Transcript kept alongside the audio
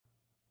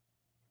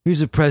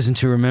Here's a present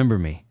to remember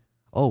me.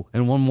 Oh,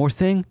 and one more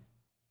thing.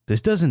 This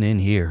doesn't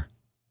end here.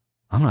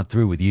 I'm not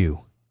through with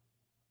you."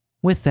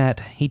 With that,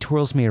 he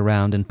twirls me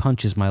around and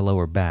punches my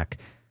lower back,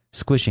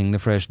 squishing the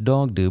fresh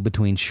dog dew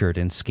between shirt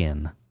and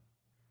skin.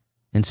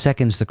 In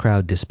seconds the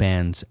crowd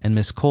disbands, and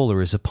Miss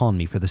Kohler is upon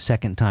me for the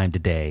second time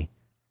today.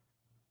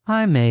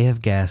 "I may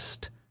have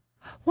guessed.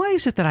 Why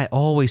is it that I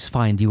always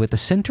find you at the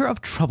center of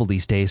trouble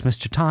these days,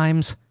 Mr.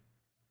 Times?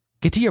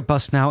 Get to your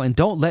bus now and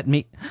don't let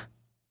me—"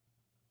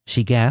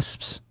 She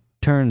gasps,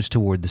 turns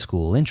toward the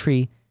school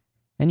entry,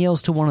 and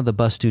yells to one of the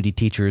bus duty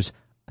teachers,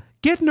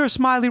 "Get Nurse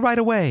Miley right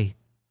away!"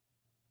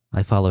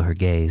 I follow her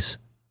gaze.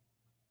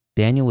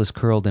 Daniel is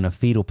curled in a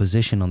fetal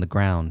position on the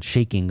ground,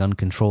 shaking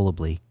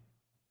uncontrollably,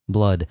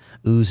 blood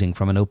oozing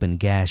from an open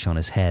gash on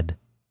his head.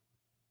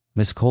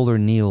 Miss Kohler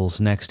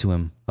kneels next to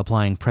him,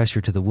 applying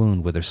pressure to the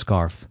wound with her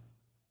scarf.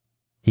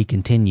 He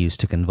continues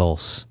to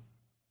convulse.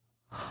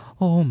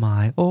 Oh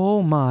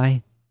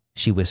my,"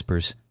 she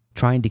whispers,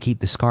 trying to keep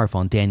the scarf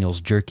on Daniel's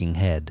jerking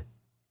head.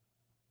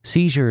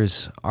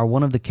 Seizures are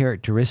one of the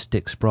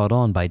characteristics brought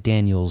on by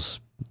Daniel's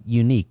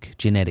unique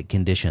genetic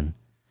condition.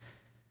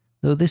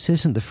 Though this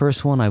isn't the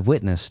first one I've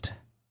witnessed,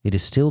 it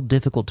is still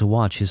difficult to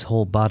watch his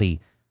whole body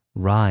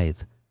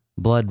writhe,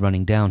 blood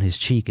running down his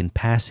cheek and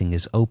passing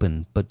his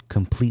open but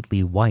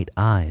completely white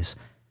eyes,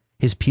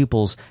 his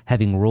pupils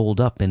having rolled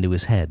up into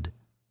his head.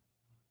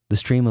 The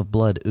stream of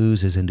blood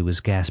oozes into his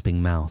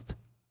gasping mouth.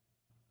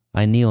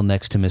 I kneel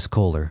next to Miss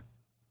Kohler.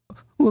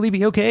 "Will he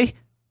be okay?"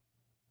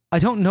 "I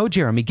don't know,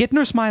 Jeremy. Get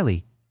Nurse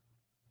Miley."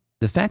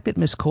 The fact that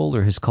Miss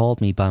Kohler has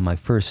called me by my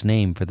first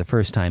name for the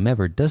first time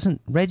ever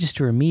doesn't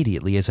register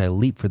immediately as I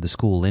leap for the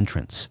school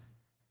entrance.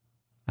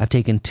 I've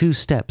taken 2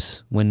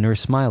 steps when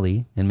Nurse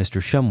Miley and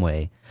Mr.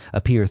 Shumway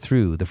appear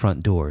through the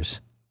front doors.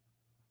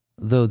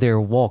 Though their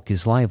walk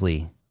is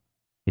lively,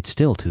 it's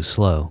still too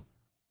slow.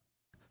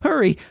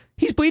 "Hurry!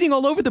 He's bleeding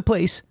all over the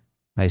place!"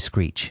 I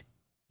screech,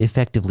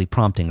 effectively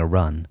prompting a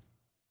run.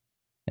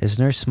 As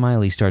Nurse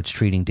Smiley starts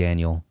treating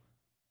Daniel,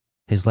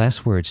 his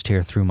last words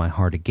tear through my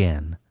heart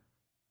again.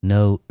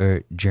 "No,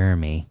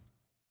 Jeremy."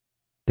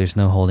 There's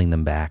no holding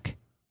them back.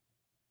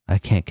 I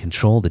can't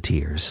control the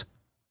tears.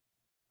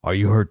 "Are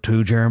you hurt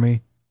too,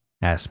 Jeremy?"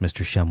 asks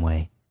Mr.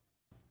 Shumway.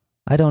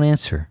 I don't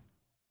answer.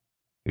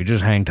 "You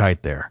just hang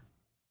tight there.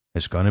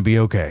 It's gonna be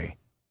okay."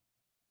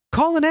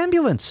 "Call an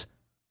ambulance!"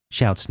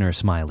 shouts Nurse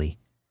Smiley.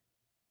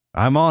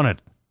 "I'm on it,"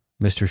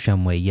 Mr.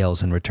 Shumway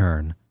yells in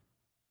return.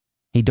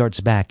 He darts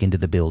back into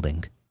the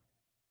building.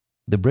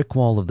 The brick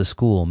wall of the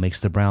school makes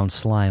the brown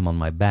slime on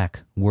my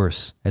back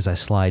worse as I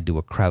slide to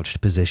a crouched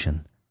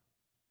position.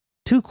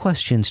 2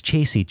 questions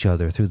chase each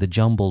other through the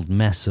jumbled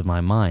mess of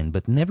my mind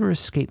but never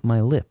escape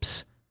my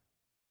lips.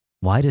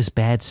 Why does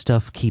bad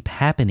stuff keep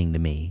happening to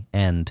me,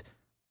 and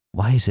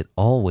why is it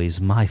always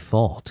my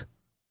fault?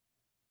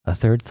 A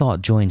third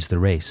thought joins the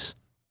race,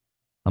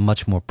 a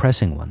much more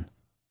pressing one.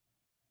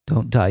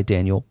 "Don't die,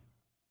 Daniel.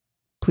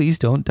 Please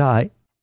don't die."